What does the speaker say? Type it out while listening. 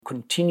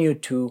continue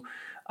to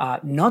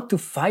not to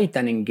fight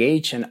and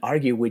engage and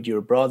argue with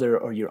your brother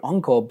or your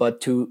uncle,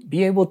 but to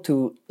be able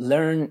to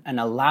learn and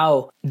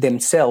allow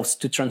themselves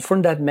to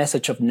transform that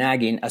message of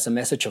nagging as a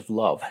message of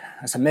love,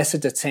 as a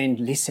message that's saying,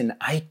 listen,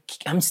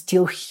 I'm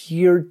still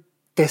here,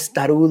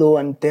 testarudo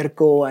and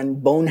terco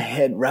and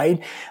bonehead,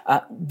 right?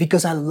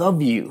 Because I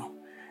love you.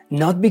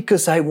 Not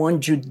because I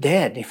want you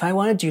dead. If I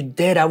wanted you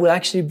dead, I would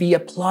actually be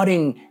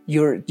applauding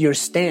your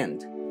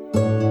stand.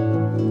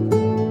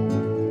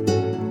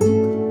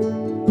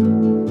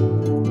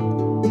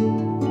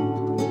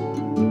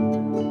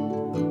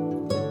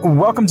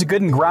 Welcome to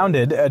Good and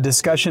Grounded, a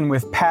discussion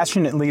with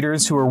passionate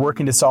leaders who are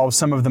working to solve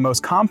some of the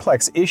most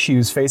complex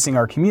issues facing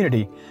our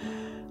community.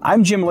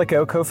 I'm Jim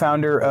Licko,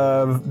 co-founder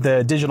of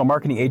the digital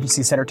marketing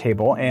agency Center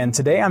Table, and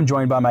today I'm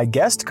joined by my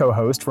guest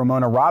co-host,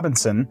 Ramona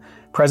Robinson,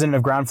 president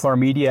of Ground Floor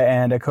Media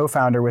and a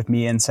co-founder with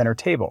me in Center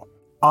Table.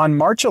 On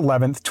March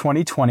 11th,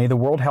 2020, the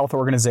World Health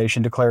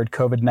Organization declared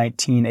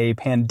COVID-19 a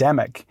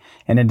pandemic,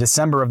 and in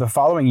December of the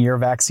following year,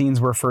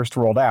 vaccines were first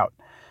rolled out.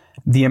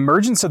 The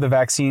emergence of the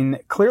vaccine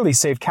clearly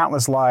saved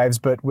countless lives,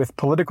 but with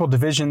political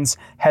divisions,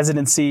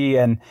 hesitancy,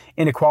 and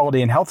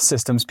inequality in health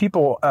systems,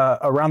 people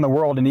around the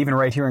world, and even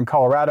right here in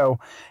Colorado,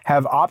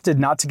 have opted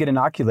not to get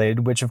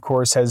inoculated, which of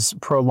course has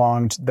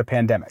prolonged the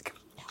pandemic.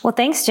 Well,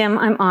 thanks, Jim.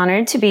 I'm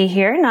honored to be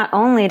here, not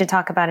only to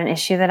talk about an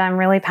issue that I'm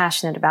really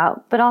passionate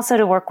about, but also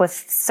to work with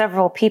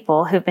several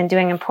people who've been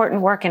doing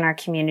important work in our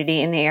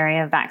community in the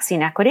area of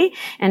vaccine equity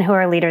and who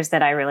are leaders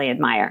that I really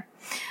admire.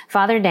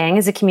 Father Dang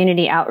is a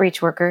community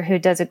outreach worker who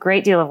does a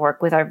great deal of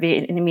work with our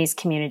Vietnamese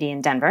community in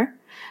Denver.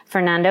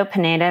 Fernando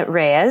Pineda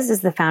Reyes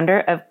is the founder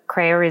of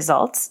CREA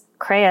Results.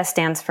 CREA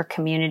stands for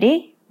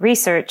Community,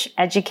 Research,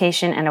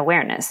 Education, and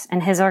Awareness,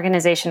 and his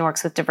organization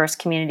works with diverse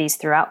communities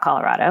throughout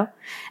Colorado.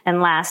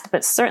 And last,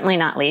 but certainly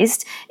not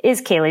least,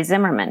 is Kaylee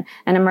Zimmerman,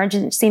 an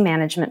emergency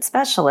management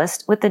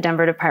specialist with the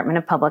Denver Department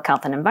of Public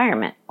Health and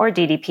Environment, or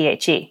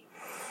DDPHE.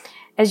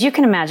 As you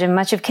can imagine,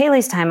 much of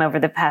Kaylee's time over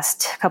the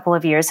past couple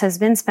of years has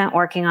been spent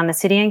working on the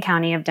city and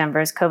county of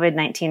Denver's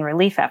COVID-19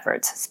 relief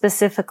efforts,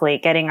 specifically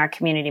getting our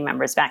community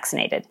members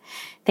vaccinated.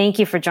 Thank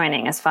you for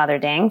joining us, Father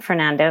Dang,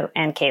 Fernando,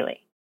 and Kaylee.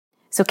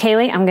 So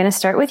Kaylee, I'm going to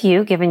start with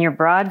you, given your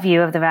broad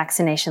view of the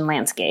vaccination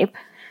landscape.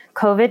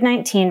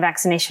 COVID-19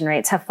 vaccination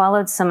rates have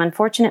followed some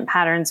unfortunate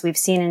patterns we've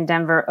seen in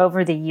Denver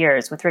over the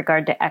years with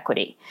regard to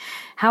equity.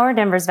 How are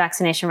Denver's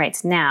vaccination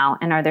rates now,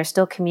 and are there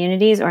still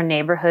communities or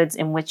neighborhoods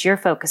in which you're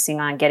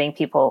focusing on getting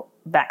people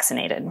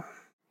vaccinated?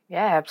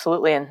 Yeah,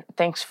 absolutely, and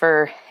thanks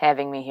for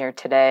having me here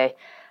today.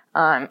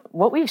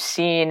 What we've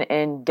seen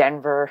in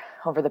Denver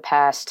over the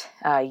past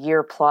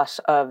year plus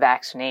of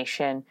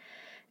vaccination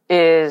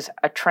is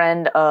a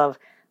trend of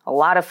a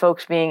lot of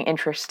folks being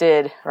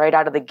interested right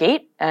out of the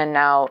gate and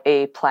now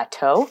a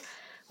plateau,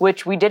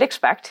 which we did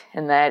expect,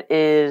 and that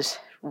is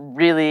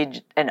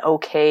really an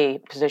okay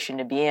position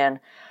to be in.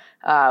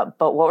 But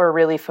what we're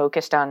really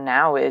focused on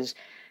now is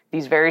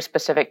these very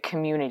specific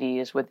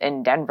communities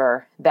within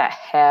Denver that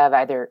have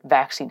either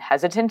vaccine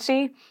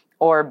hesitancy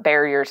or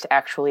barriers to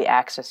actually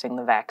accessing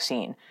the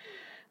vaccine.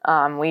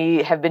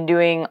 We have been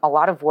doing a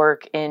lot of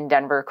work in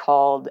Denver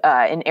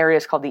in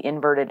areas called the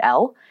inverted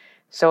L.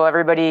 So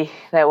everybody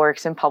that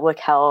works in public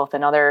health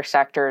and other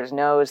sectors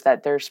knows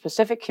that there's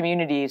specific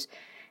communities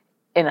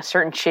in a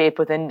certain shape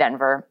within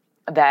Denver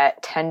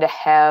that tend to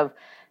have,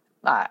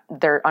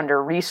 they're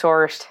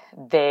under-resourced,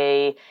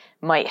 they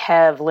might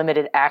have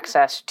limited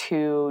access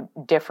to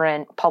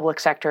different public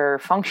sector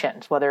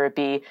functions, whether it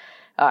be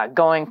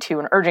going to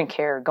an urgent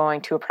care,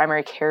 going to a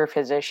primary care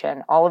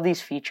physician, all of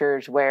these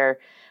features where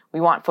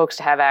we want folks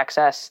to have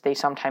access, they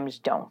sometimes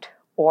don't,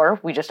 or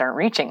we just aren't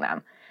reaching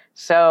them.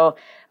 So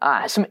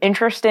some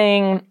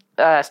interesting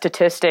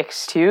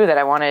statistics, too, that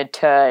I wanted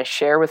to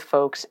share with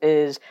folks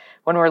is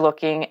when we're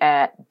looking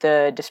at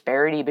the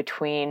disparity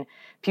between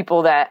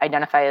people that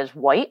identify as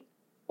white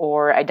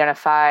or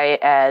identify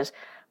as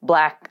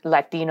Black,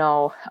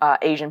 Latino,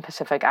 Asian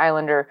Pacific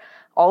Islander,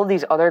 all of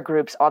these other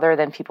groups other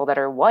than people that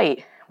are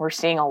white, we're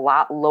seeing a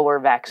lot lower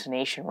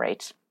vaccination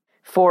rates.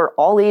 For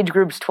all age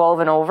groups 12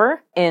 and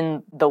over,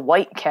 in the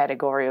white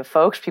category of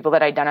folks, people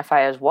that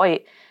identify as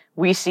white,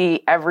 we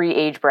see every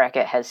age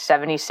bracket has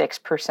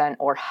 76%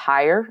 or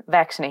higher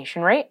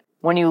vaccination rate.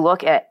 When you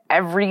look at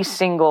every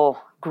single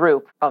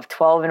group of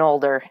 12 and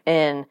older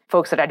in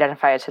folks that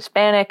identify as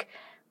Hispanic,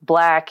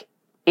 Black,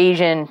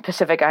 Asian,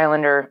 Pacific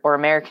Islander, or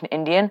American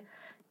Indian,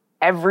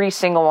 every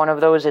single one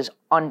of those is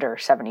under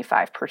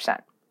 75%.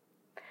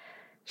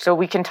 So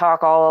we can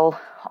talk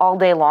all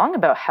day long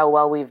about how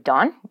well we've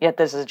done, yet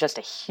this is just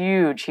a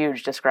huge,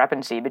 huge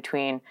discrepancy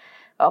between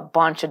a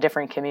bunch of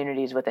different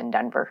communities within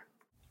Denver.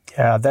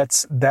 Yeah,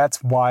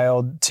 that's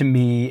wild to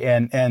me,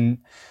 and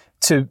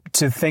to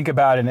think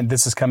about it, and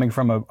this is coming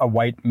from a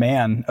white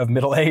man of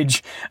middle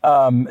age,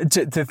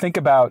 to think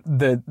about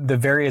the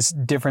various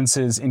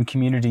differences in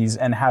communities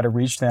and how to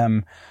reach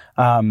them,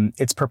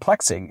 it's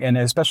perplexing, and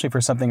especially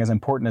for something as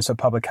important as a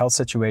public health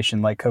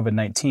situation like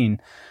COVID-19.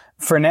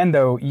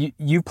 Fernando,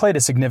 you played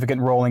a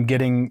significant role in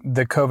getting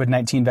the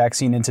COVID-19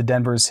 vaccine into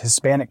Denver's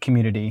Hispanic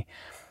community.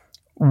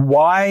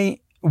 Why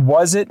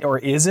was it or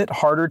is it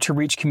harder to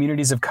reach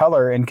communities of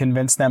color and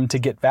convince them to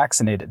get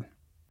vaccinated?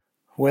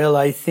 Well,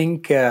 I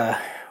think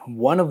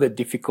one of the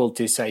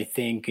difficulties,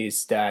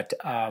 is that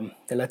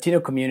the Latino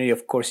community,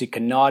 of course, it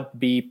cannot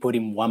be put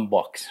in one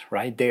box,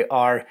 right? There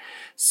are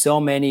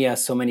so many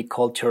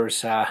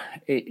cultures,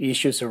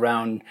 issues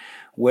around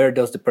where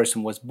does the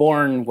person was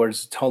born,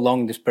 how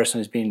long this person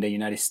has been in the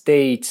United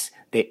States,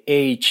 the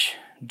age,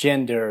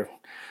 gender,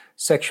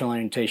 sexual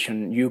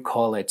orientation, you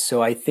call it.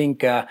 So I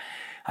think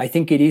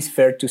it is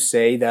fair to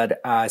say that,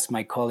 as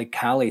my colleague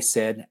Callie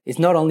said, it's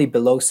not only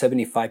below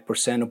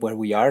 75% of where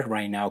we are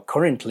right now.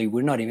 Currently,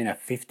 we're not even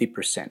at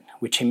 50%,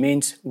 which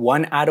means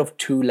 1 out of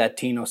 2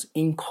 Latinos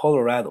in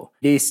Colorado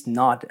is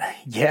not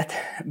yet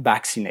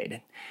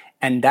vaccinated.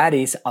 And that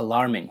is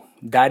alarming.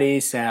 That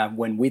is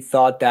when we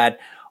thought that,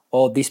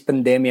 this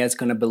pandemic is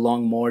going to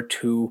belong more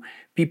to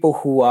people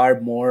who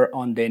are more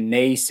on the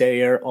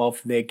naysayer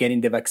of the getting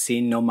the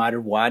vaccine no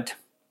matter what.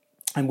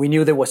 And we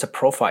knew there was a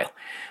profile,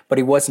 but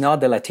it was not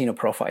the Latino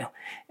profile.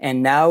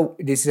 And now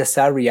this is a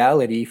sad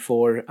reality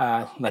for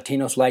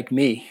Latinos like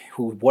me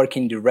who work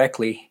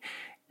indirectly.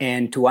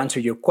 And to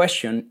answer your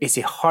question, is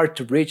it hard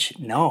to reach?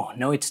 No,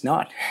 it's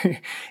not.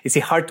 Is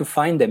it hard to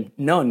find them?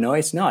 No,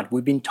 it's not.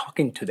 We've been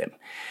talking to them.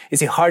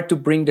 Is it hard to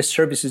bring the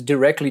services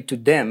directly to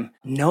them?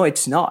 No,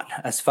 it's not.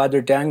 As Father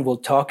Dan will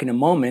talk in a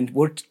moment,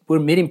 we're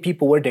meeting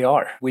people where they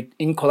are,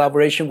 in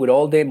collaboration with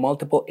all the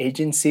multiple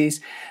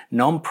agencies,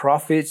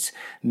 nonprofits,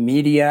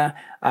 media,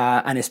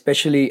 and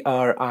especially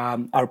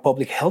our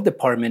public health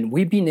department.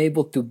 We've been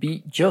able to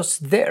be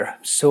just there.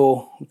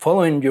 So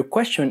following your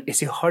question,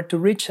 is it hard to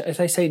reach? As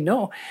I say,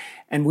 no.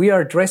 And we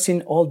are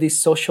addressing all these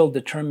social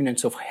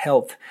determinants of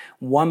health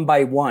one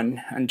by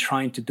one and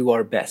trying to do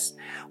our best.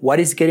 What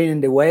is getting in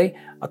the way?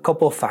 A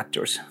couple of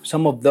factors.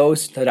 Some of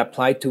those that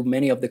apply to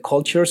many of the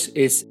cultures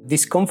is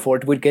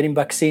discomfort with getting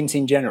vaccines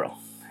in general.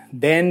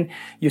 Then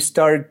you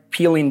start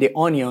peeling the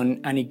onion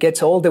and it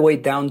gets all the way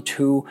down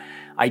to,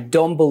 I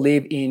don't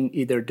believe in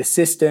either the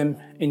system,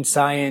 in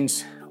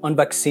science, on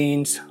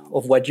vaccines,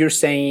 of what you're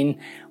saying,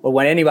 or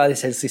what anybody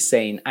else is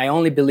saying. I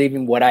only believe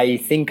in what I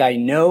think I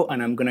know,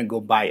 and I'm gonna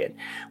go buy it,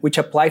 which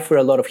apply for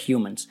a lot of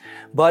humans.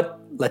 But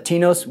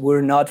Latinos,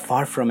 we're not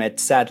far from it,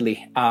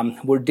 sadly.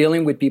 We're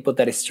dealing with people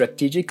that is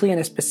strategically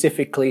and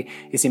specifically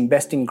is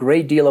investing a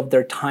great deal of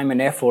their time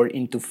and effort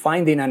into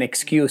finding an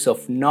excuse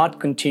of not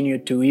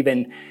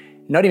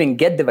even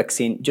get the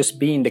vaccine, just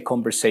be in the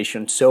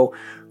conversation. So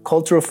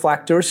cultural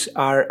factors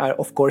are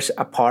of course,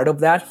 a part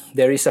of that.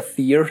 There is a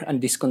fear and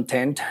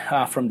discontent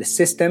from the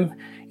system,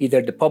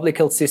 either the public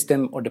health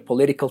system or the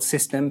political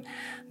system.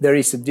 There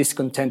is a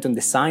discontent on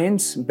the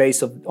science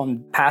based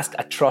on past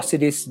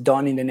atrocities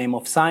done in the name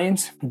of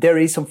science. There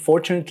is,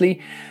 unfortunately,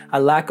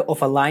 a lack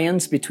of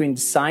alliance between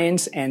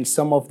science and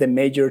some of the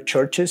major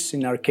churches.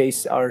 In our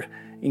case, our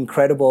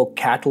incredible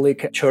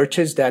Catholic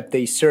churches that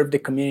they serve the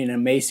community in an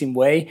amazing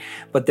way.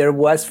 But there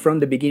was, from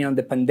the beginning of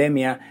the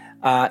pandemic,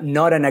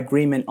 not an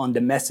agreement on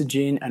the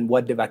messaging and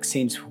what the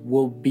vaccines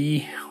will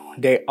be,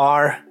 they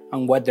are,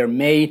 and what they're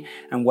made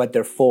and what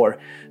they're for.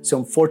 So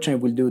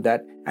unfortunately, we'll do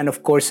that. And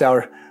of course,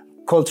 our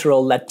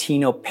cultural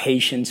Latino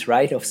patience,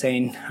 right, of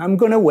saying, I'm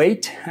going to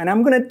wait and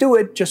I'm going to do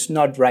it, just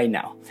not right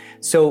now.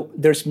 So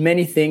there's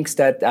many things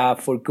that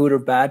for good or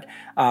bad,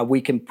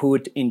 we can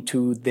put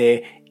into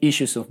the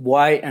issues of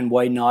why and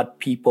why not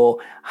people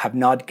have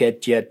not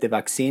get yet the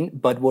vaccine,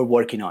 but we're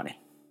working on it.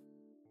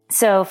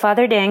 So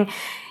Father Dang,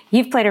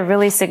 you've played a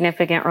really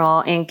significant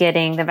role in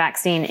getting the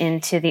vaccine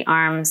into the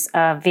arms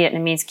of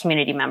Vietnamese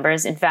community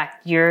members. In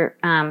fact, you're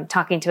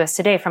talking to us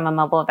today from a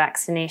mobile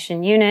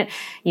vaccination unit.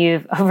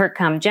 You've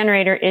overcome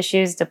generator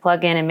issues to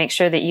plug in and make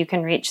sure that you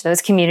can reach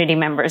those community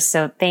members.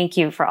 So thank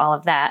you for all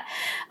of that.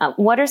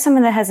 What are some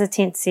of the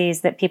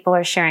hesitancies that people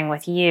are sharing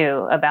with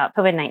you about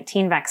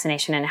COVID-19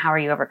 vaccination, and how are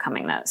you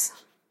overcoming those?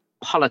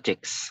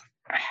 Politics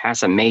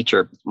has a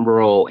major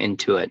role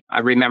into it. I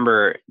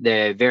remember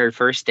the very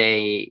first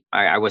day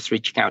I was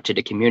reaching out to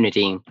the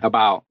community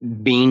about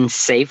being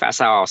safe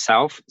as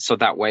ourselves, so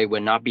that way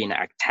we're not being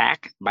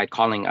attacked by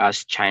calling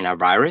us China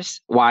virus,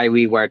 why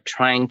we were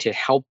trying to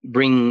help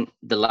bring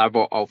the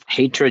level of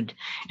hatred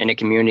in the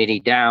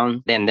community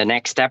down. Then the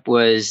next step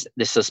was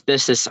the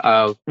suspicious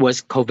of,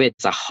 was COVID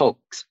a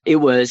hoax? It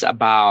was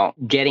about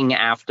getting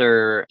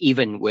after,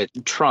 even with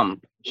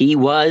Trump. He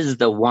was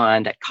the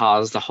one that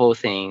caused the whole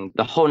thing,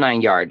 the whole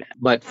 9 yards.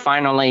 But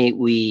finally,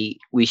 we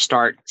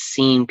start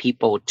seeing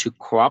people to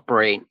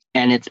cooperate,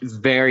 and it's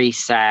very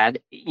sad.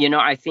 You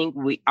know, I think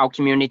our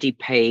community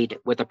paid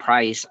with the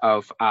price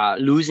of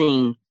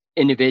losing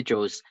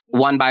individuals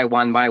one by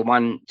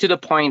one, to the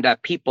point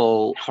that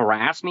people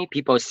harass me.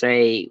 People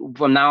say,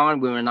 from now on,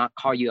 we will not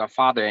call you a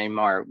father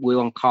anymore. We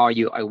won't call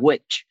you a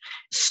witch.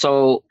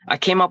 So I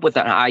came up with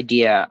an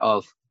idea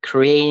of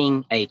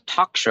creating a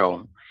talk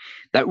show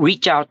that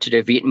reach out to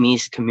the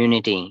Vietnamese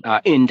community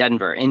in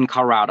Denver, in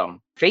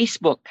Colorado.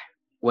 Facebook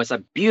was a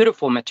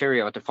beautiful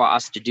material for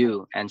us to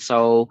do. And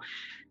so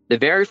the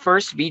very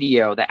first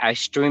video that I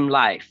streamed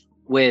live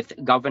with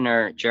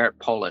Governor Jared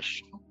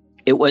Polis,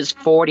 it was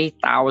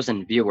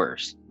 40,000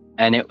 viewers.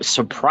 And it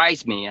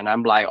surprised me. And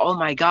I'm like, oh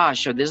my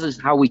gosh, so this is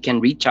how we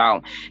can reach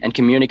out and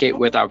communicate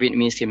with our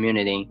Vietnamese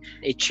community.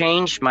 It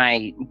changed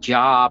my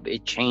job.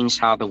 It changed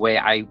how the way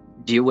I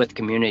deal with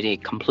community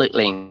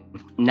completely.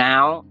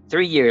 Now,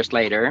 3 years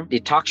later, the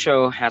talk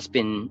show has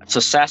been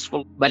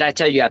successful. But I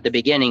tell you, at the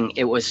beginning,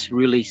 it was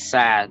really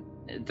sad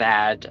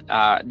that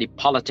the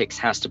politics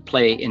has to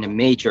play in a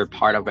major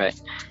part of it.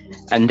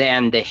 And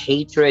then the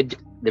hatred,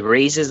 the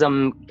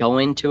racism go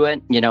into it.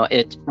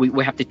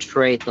 We have to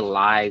trade the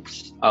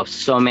lives of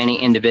so many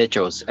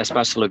individuals,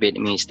 especially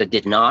Vietnamese, that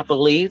did not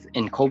believe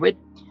in COVID.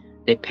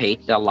 They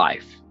paid their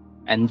life.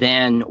 And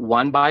then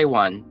one by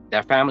one,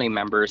 their family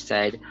members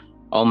said,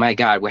 oh my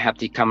God, we have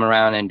to come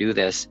around and do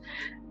this.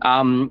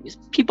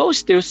 People are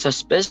still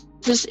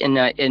suspicious in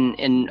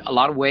a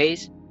lot of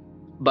ways,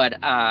 but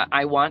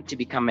I want to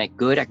become a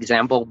good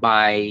example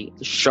by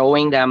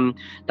showing them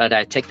that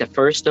I take the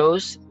first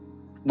dose.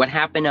 What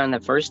happened on the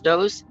first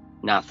dose?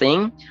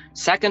 Nothing.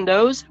 Second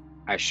dose,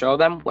 I show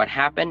them what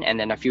happened. And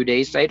then a few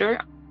days later,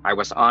 I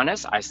was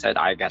honest. I said,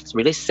 I got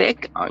really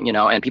sick,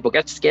 and people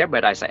get scared,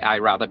 but I say,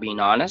 I'd rather be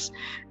honest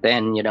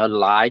than,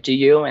 lie to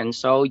you. And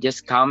so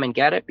just come and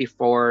get it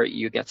before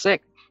you get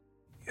sick.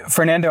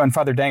 Fernando and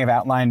Father Dang have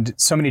outlined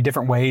so many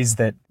different ways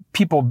that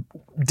people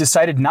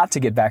decided not to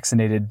get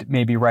vaccinated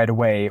maybe right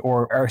away,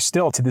 or are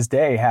still to this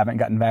day haven't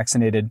gotten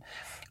vaccinated.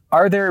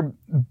 Are there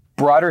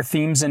broader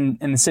themes in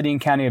the city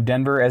and county of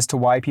Denver as to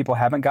why people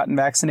haven't gotten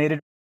vaccinated?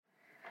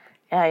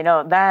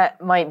 Yeah,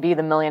 that might be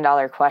the $1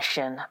 million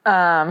question.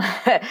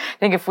 I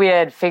think if we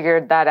had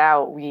figured that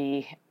out,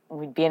 we'd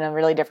be in a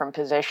really different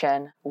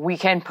position. We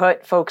can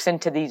put folks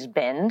into these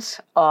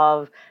bins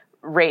of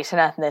race and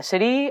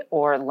ethnicity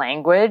or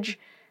language,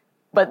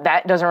 but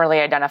that doesn't really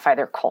identify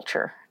their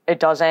culture. It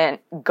doesn't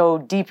go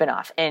deep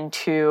enough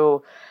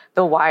into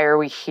the why are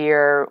we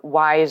here?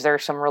 Why is there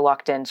some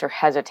reluctance or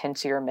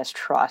hesitancy or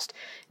mistrust?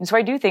 And so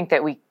I do think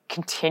that we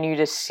continue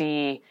to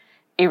see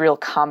a real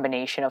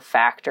combination of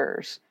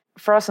factors.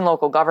 For us in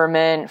local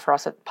government, for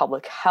us at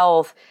public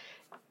health,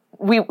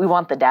 we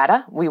want the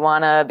data. We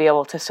want to be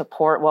able to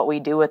support what we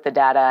do with the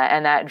data,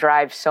 and that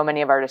drives so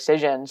many of our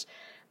decisions.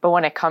 But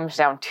when it comes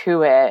down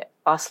to it,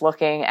 us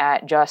looking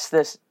at just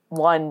this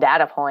one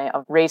data point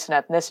of race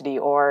and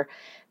ethnicity or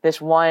this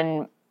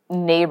one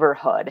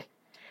neighborhood,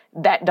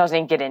 that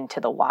doesn't get into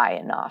the why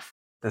enough.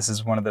 This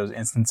is one of those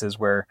instances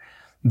where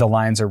the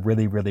lines are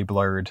really, really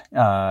blurred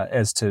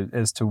as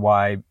to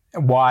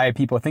why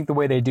people think the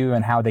way they do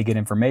and how they get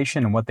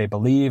information and what they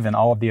believe and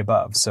all of the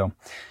above. So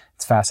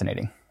it's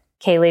fascinating.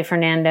 Kaylee,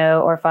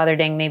 Fernando, or Father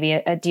Dang,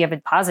 maybe do you have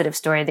a positive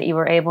story that you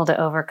were able to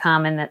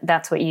overcome and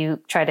that's what you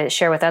try to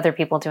share with other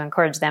people to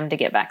encourage them to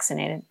get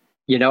vaccinated?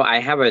 I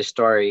have a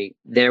story.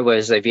 There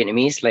was a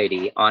Vietnamese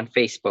lady on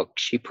Facebook.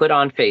 She put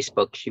on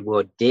Facebook, she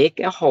will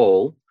dig a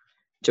hole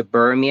to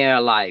burn me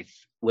alive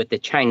with the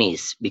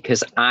Chinese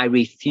because I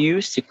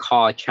refuse to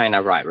call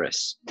China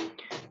virus.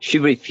 She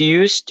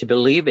refused to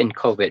believe in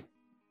COVID.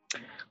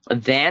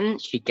 Then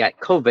she got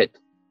COVID.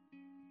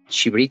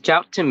 She reached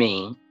out to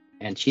me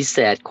and she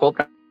said, quote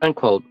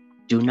unquote,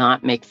 do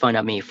not make fun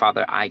of me,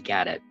 Father, I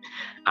get it.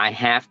 I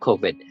have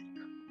COVID.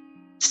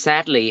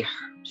 Sadly,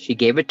 she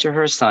gave it to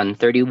her son,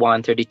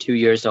 31, 32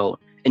 years old,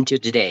 until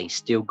today,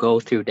 still go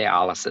through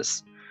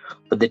dialysis.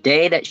 But the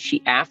day that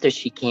after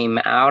she came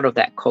out of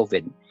that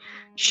COVID,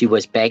 she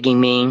was begging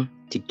me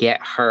to get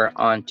her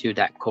onto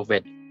that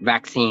COVID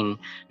vaccine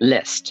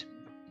list.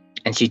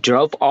 And she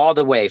drove all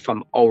the way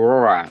from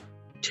Aurora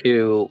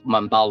to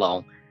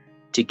Montbello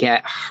to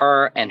get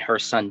her and her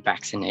son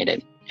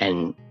vaccinated.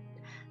 And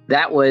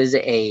that was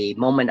a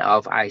moment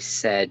of, I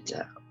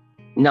said,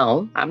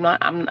 no, I'm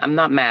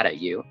not mad at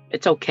you.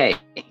 It's okay.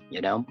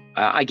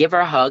 I give her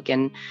a hug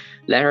and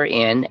let her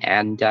in.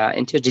 And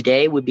until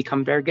today, we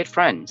become very good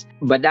friends.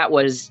 But that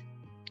was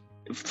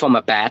from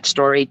a bad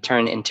story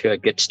turned into a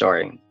good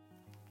story.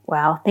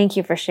 Wow. Thank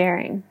you for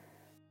sharing.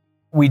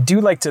 We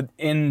do like to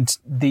end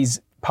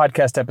these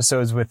podcast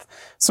episodes with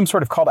some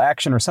sort of call to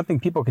action or something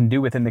people can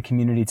do within the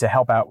community to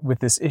help out with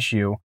this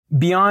issue.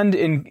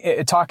 Beyond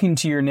talking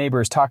to your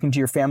neighbors, talking to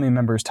your family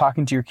members,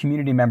 talking to your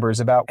community members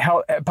about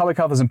how public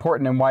health is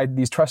important and why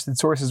these trusted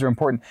sources are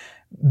important,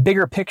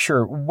 bigger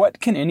picture, what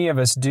can any of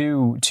us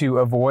do to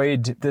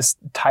avoid this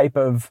type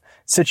of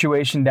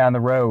situation down the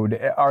road?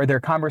 Are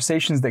there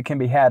conversations that can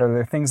be had? Are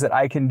there things that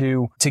I can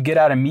do to get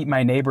out and meet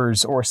my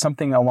neighbors or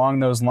something along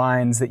those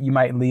lines that you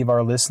might leave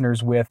our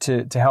listeners with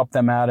to help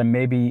them out? And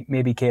maybe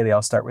Kaylee,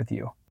 I'll start with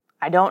you.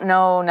 I don't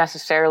know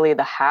necessarily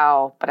the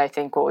how, but I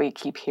think what we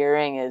keep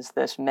hearing is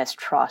this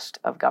mistrust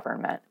of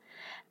government.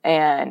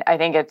 And I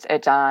think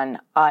it's on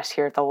us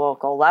here at the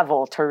local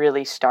level to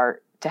really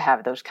start to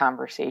have those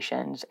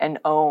conversations and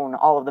own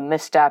all of the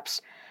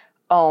missteps,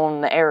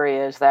 own the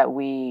areas that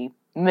we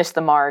missed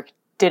the mark,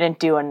 didn't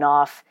do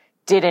enough,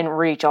 didn't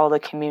reach all the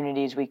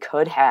communities we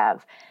could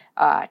have,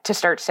 to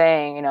start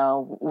saying,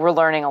 we're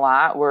learning a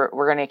lot, we're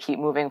going to keep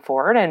moving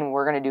forward and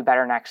we're going to do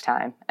better next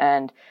time.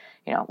 And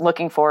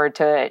looking forward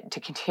to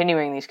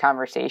continuing these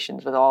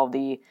conversations with all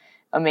the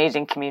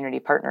amazing community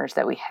partners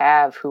that we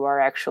have who are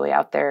actually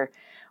out there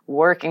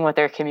working with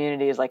their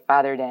communities like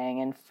Father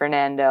Dang and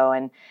Fernando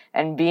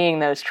and being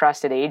those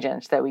trusted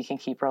agents that we can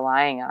keep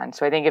relying on.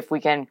 So I think if we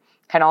can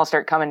kind of all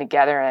start coming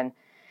together and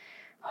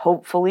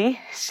hopefully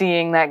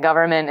seeing that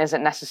government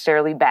isn't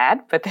necessarily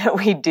bad, but that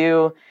we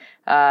do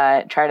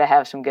try to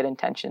have some good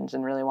intentions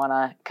and really want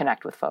to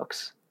connect with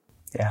folks.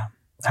 Yeah.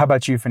 How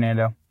about you,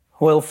 Fernando?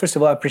 Well, first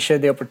of all, I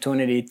appreciate the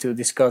opportunity to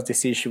discuss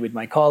this issue with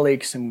my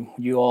colleagues and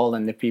you all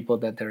and the people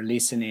that are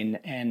listening,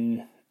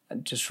 and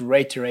just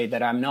reiterate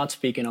that I'm not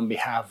speaking on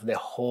behalf of the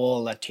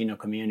whole Latino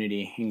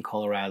community in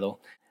Colorado.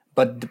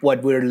 But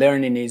what we're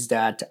learning is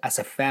that as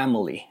a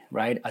family,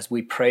 right, as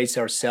we praise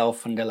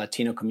ourselves in the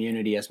Latino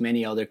community, as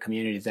many other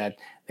communities, that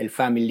el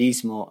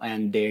familismo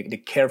and the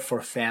care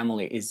for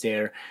family is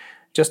there.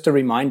 Just a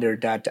reminder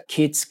that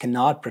kids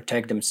cannot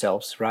protect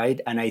themselves, right?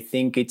 And I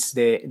think it's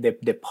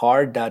the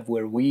part that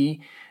where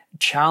we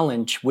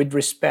challenge with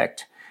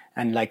respect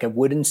and like a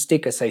wooden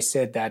stick, as I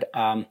said, that,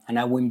 and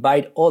I will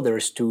invite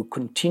others to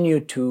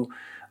continue to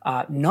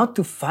not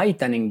to fight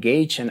and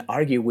engage and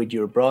argue with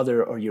your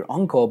brother or your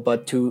uncle,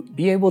 but to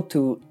be able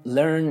to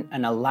learn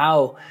and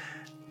allow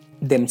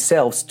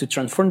themselves to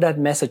transform that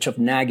message of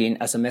nagging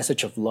as a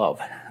message of love,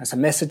 as a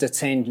message that's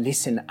saying,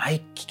 listen,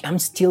 I'm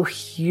still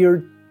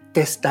here,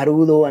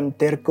 testarudo and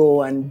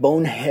terco and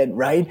bonehead,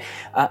 right?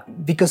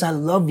 Because I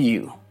love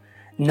you,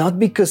 not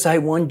because I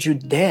want you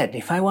dead.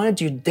 If I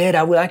wanted you dead,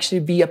 I would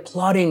actually be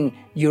applauding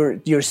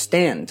your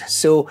stand.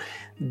 So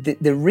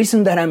the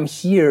reason that I'm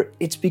here,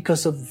 it's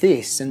because of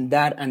this and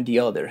that and the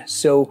other.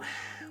 So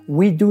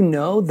we do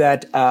know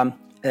that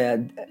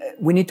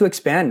we need to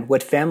expand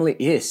what family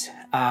is.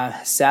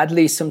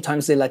 Sadly,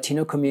 sometimes the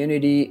Latino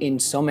community, in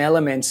some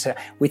elements,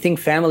 we think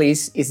family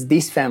is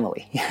this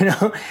family, you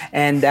know,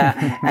 and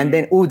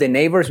then the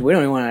neighbors, we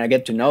don't even want to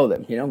get to know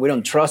them, you know, we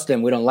don't trust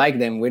them, we don't like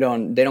them, they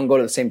don't go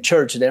to the same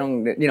church, they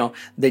don't, you know,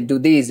 they do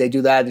this, they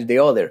do that, the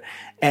other.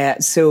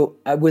 So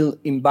I will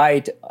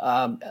invite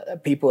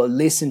people to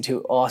listen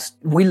to us.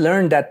 We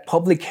learned that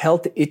public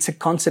health, it's a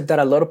concept that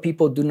a lot of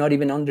people do not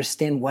even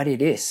understand what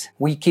it is.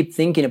 We keep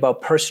thinking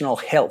about personal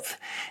health,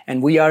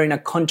 and we are in a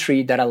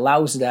country that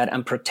allows that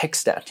and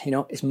protects that. You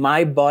know, it's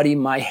my body,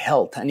 my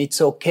health, and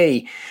it's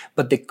okay.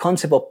 But the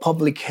concept of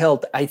public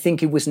health, I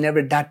think it was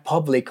never that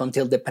public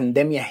until the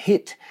pandemic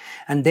hit.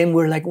 And then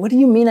we're like, what do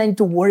you mean I need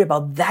to worry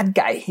about that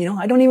guy? You know,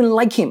 I don't even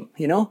like him,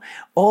 you know,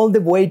 all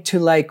the way to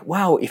like,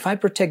 wow, if I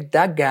protect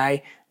that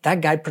guy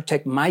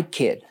protect my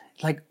kid.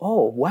 Like,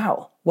 oh,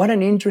 wow, what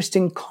an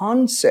interesting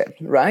concept,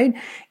 right?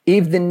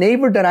 If the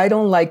neighbor that I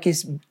don't like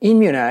is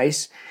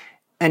immunized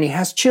and he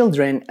has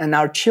children and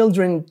our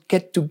children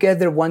get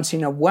together once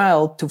in a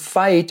while to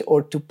fight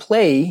or to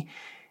play,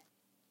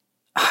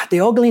 the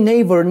ugly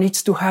neighbor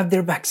needs to have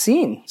their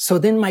vaccine. So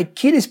then my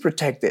kid is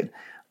protected.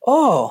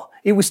 Oh,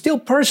 it was still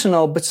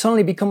personal, but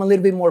suddenly become a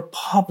little bit more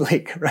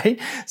public, right?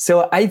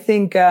 So I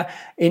think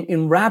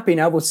in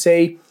wrapping, I would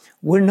say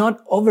we're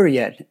not over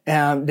yet.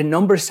 The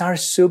numbers are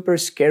super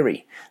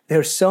scary. There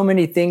are so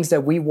many things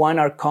that we want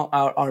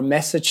our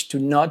message to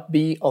not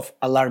be of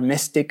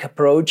alarmistic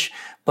approach,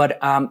 but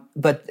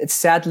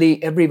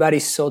sadly,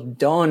 everybody's so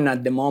done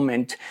at the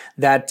moment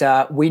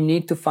that we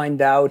need to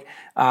find out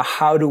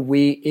how do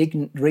we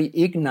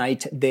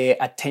reignite the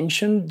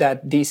attention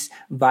that this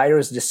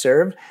virus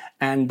deserves,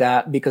 and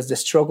because the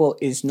struggle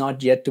is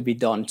not yet to be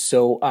done.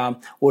 So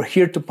we're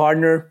here to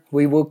partner.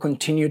 We will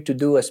continue to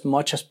do as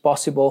much as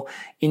possible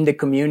in the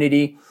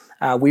community.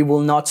 We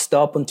will not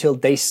stop until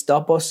they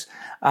stop us.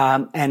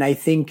 And I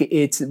think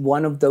it's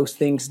one of those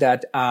things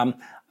that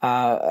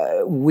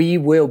we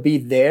will be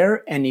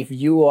there. And if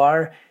you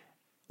are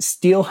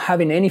still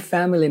having any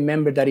family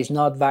member that is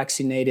not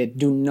vaccinated,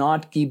 do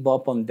not give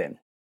up on them.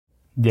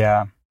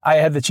 Yeah. I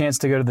had the chance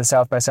to go to the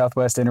South by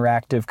Southwest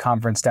Interactive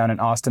Conference down in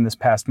Austin this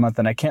past month,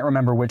 and I can't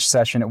remember which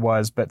session it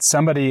was, but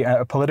somebody,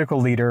 a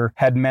political leader,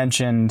 had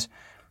mentioned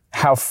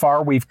how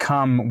far we've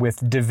come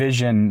with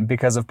division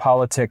because of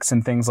politics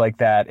and things like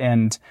that.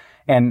 And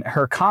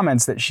her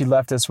comments that she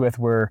left us with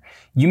were,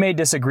 you may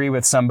disagree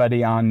with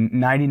somebody on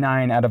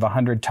 99 out of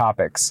 100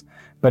 topics,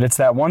 but it's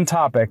that one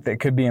topic that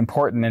could be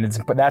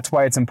important. But that's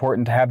why it's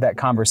important to have that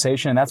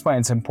conversation. And that's why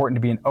it's important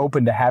to be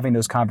open to having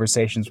those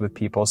conversations with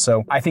people.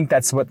 So I think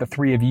that's what the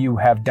three of you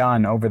have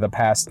done over the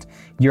past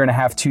year and a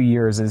half, 2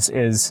 years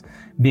is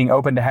being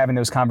open to having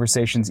those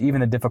conversations,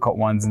 even the difficult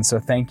ones. And so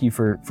thank you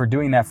for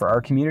doing that for our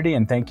community.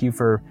 And thank you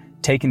for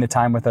taking the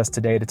time with us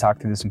today to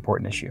talk through this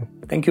important issue.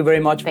 Thank you very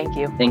much. Thank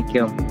you. Thank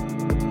you.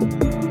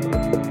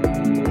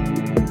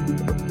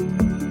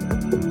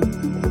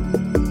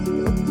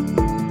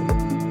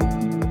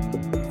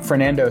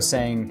 Fernando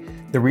saying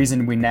the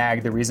reason we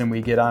nag, the reason we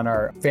get on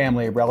our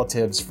family,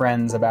 relatives,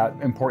 friends about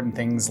important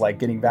things like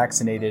getting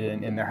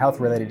vaccinated and their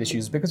health-related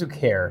issues is because we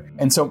care.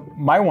 And so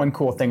my one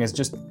cool thing is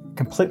just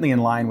completely in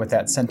line with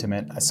that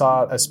sentiment. I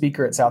saw a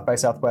speaker at South by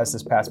Southwest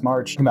this past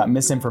March talking about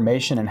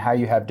misinformation and how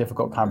you have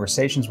difficult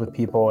conversations with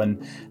people.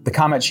 And the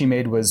comment she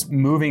made was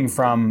moving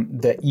from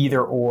the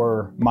either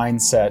or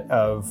mindset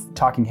of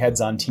talking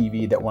heads on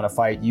TV that want to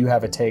fight. You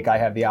have a take, I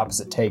have the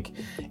opposite take,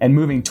 and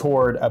moving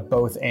toward a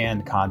both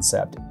and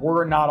concept.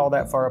 We're not all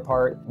that far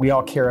apart. We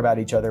all care about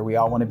each other. We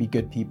all want to be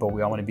good people.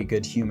 We all want to be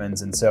good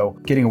humans. And so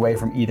getting away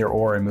from either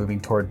or and moving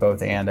toward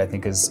both and, I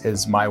think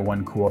is my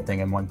one cool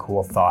thing and one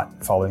cool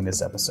thought following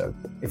this episode.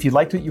 If you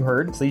liked what you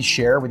heard, please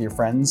share with your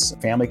friends,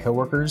 family,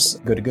 coworkers.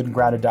 Go to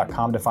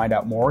goodandgrounded.com to find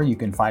out more. You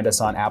can find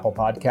us on Apple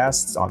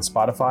Podcasts, on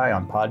Spotify,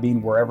 on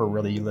Podbean, wherever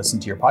really you listen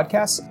to your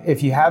podcasts.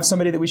 If you have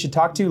somebody that we should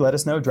talk to, let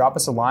us know, drop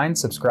us a line,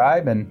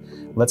 subscribe,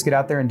 and let's get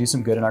out there and do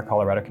some good in our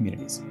Colorado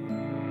communities.